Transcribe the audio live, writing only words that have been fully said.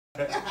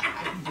Hey, I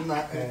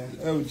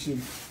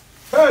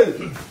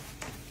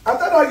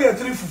thought I get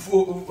 3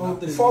 fufu,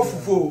 4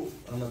 fufu.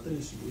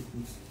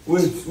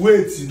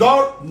 Wait,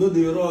 don't. No,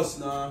 the Ross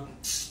now.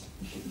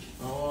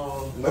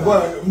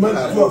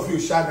 Man, 2 of you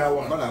share that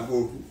one.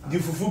 The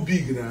fufu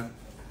big now.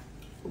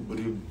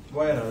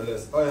 Why not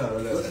less? Why not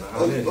less?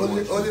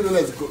 Only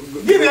less.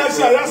 Give me a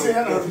share. That's it.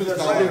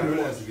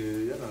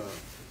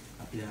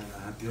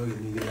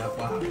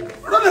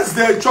 Let's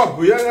there chop.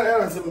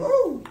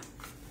 Oh.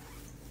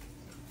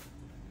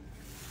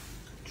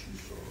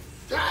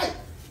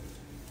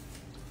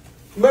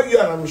 Make you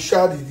and I'm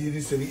sure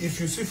this. If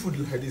you see food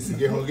like this, you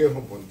get hungry.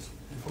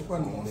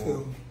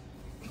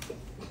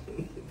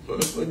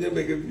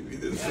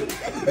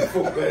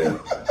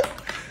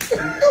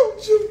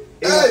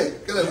 Hey,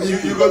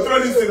 you go throw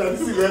this in and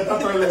this is where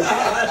toilet.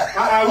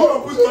 I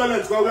go put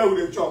toilet where we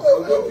dey chop.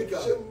 I'll go pick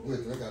up. Wait,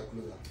 I can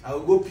close. I'll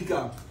go pick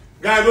up.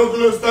 Guy, don't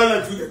close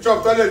toilet with the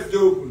chop. Toilet is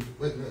open.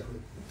 Wait.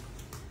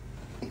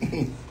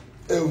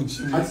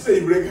 I say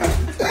you break hand.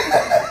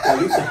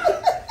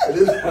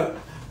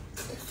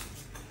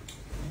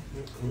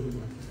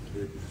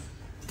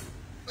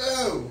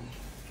 Oh,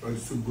 the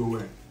soup go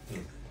where?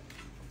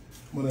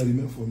 what are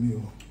meant for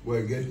me?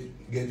 Well, get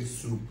the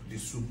soup. The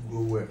soup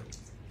go where?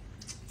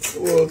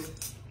 Well,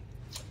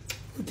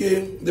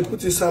 okay, they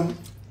put in some.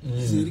 I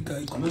mean,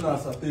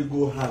 as I say,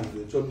 go hang.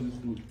 The chop is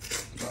good.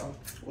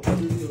 What are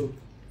you doing?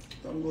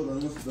 Thank God, I'm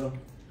not done.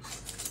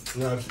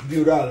 Now,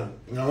 do that.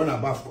 Now, when I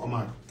bath, come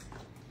on.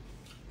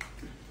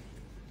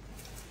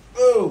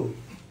 Oh,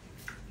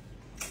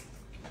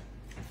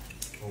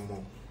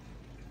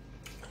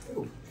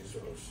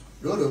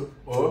 Lolo,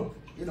 oh,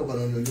 you know what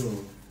I'm going to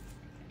do.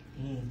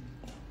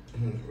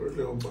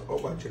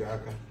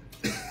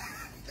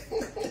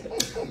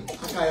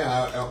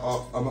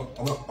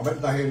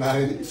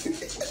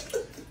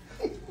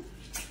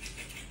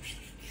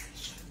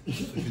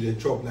 If you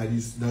chop like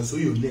this, now so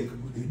your neck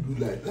they do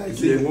like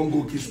say you won't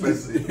go kiss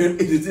person.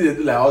 They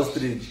do like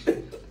ostrich.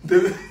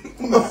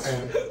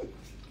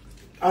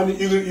 And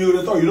you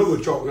gonna talk, you don't go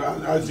chop.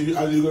 As you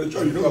gonna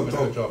chop, you don't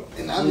go chop.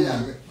 And I mean,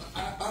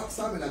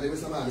 outside when I was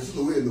somebody, this is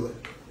the way, Lord.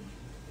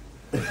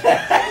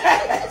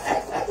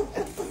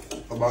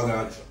 About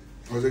that,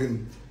 I was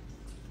thinking.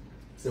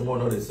 Say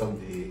one of the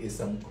some is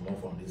some come on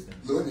from this thing.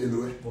 Lord, you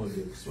know it. More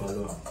they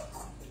swallow.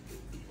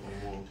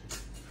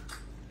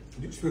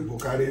 These people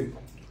carry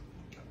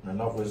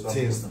Enough with some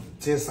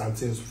things and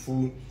things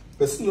food.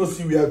 Person no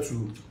see where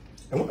to.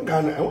 And one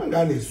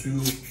Ghana is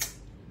you.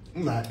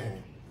 Nah,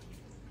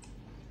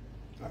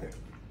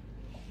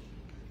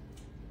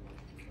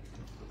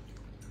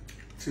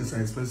 things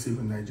are expensive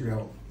in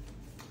Nigeria.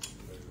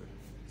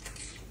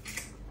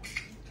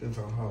 Things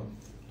are hard.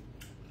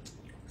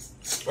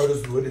 All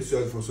those people they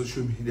search for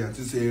social media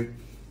to say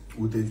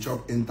with a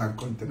chop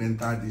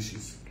intercontinental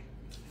dishes.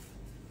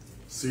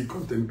 See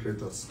content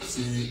creators.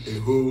 See a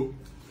whole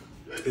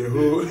chop.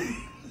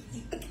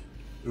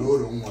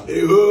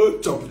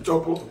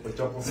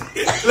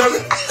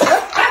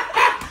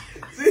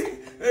 See,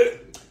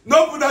 no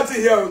put that in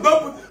here. No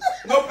put.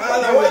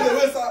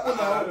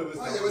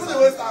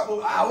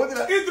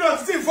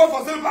 Interest still 4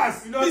 for 7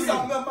 pass. You know me. I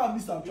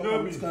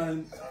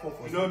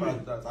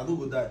don't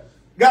go die.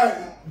 Guy,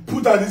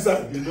 put that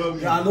inside. You know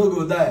me. I don't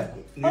go die.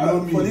 You know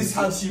me. For this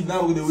hardship,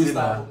 now we're going to waste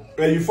time.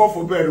 When you fall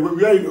for bed,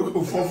 where you don't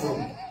go fall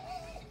from?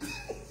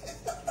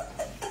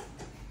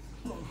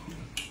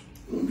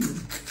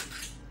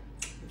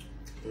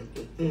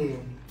 No,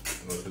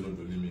 say don't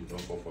believe me.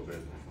 Don't fall for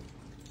bed.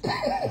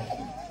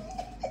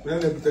 Where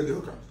let me tell you,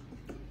 okay.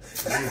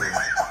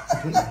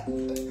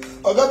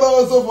 Ogaba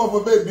also fall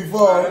for bed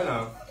before.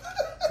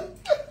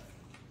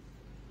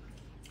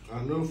 I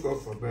don't fall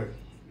for bed.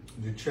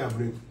 The chair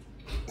break.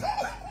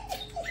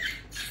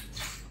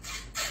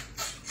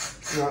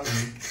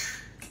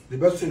 The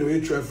best thing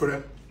we try for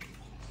them.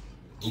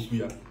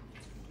 Okuya.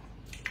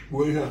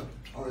 What you have?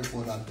 Already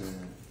for that.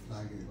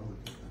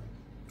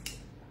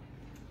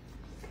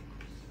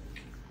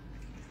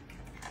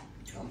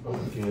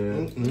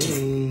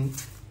 Okay.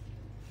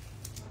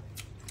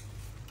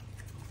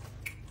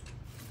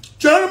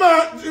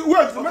 Gentlemen,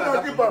 wait,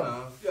 remember keep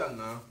up. Yeah,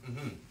 now.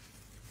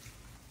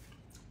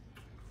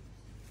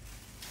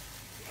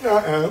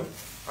 Yeah,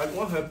 I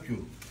won't help you.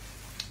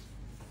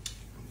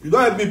 you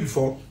don't help me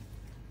before.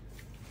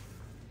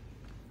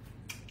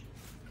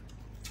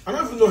 I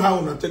don't even know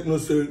how I take no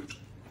say.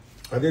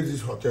 I did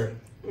this hotel.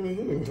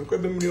 I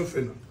could be million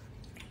friend.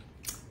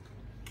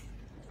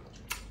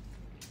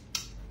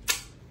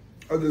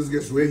 All those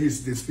guys where they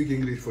speak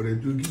English for they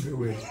do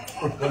giveaway.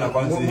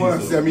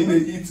 I mean they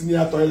eat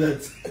near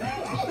toilet.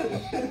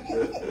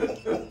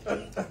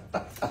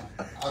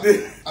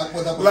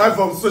 Live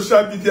from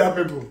social media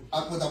people.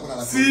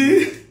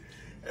 See,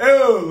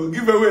 oh,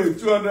 give away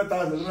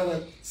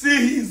 200,000.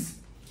 See his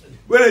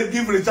where they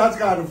give recharge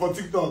card for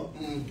TikTok.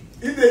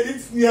 If they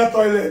eat near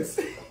toilets.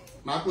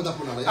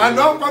 And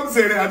don't come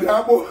say that.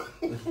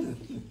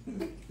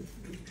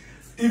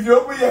 If you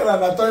open here at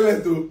the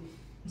toilet to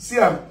see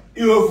him,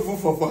 you have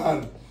for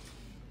hand.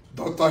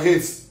 Dr.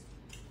 Hayes.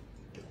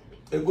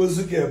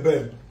 Egozuki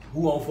ebe.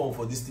 Who won form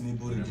for this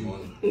Tinubu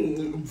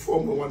regime?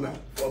 Form one now.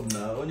 Form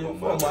now. Only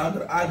form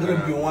agri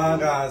be one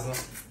guys.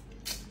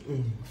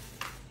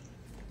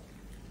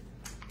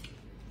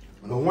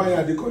 No one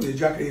ya dey call the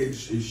jacket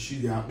is she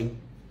the apple.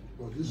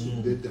 But this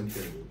is dead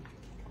tempted.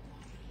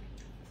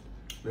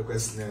 The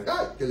question.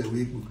 Ah, kill a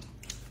week.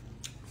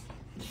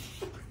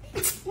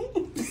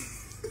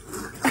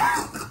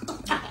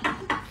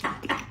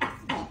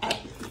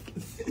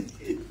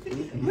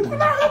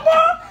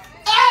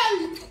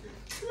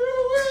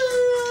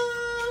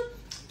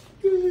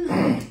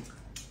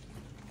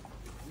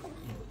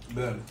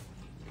 Ben.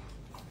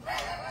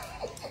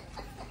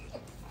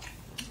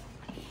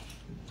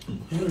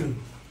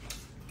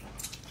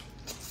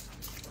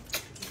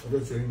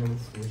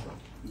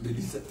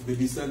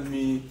 Baby send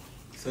me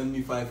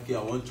 5K.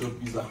 I want chop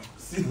pizza.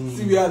 See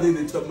where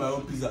they chop my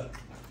own pizza.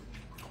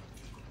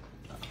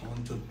 I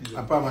want chop pizza.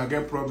 Apart, I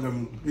get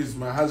problem. Please,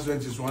 my house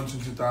rent is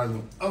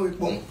 120,000.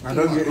 I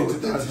don't get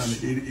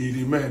 80,000. It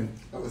remain.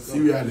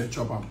 See where they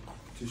chop am.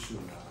 Tissue.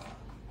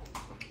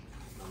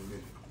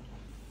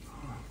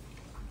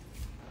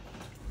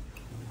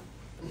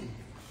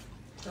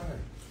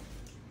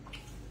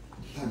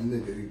 Time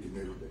never read the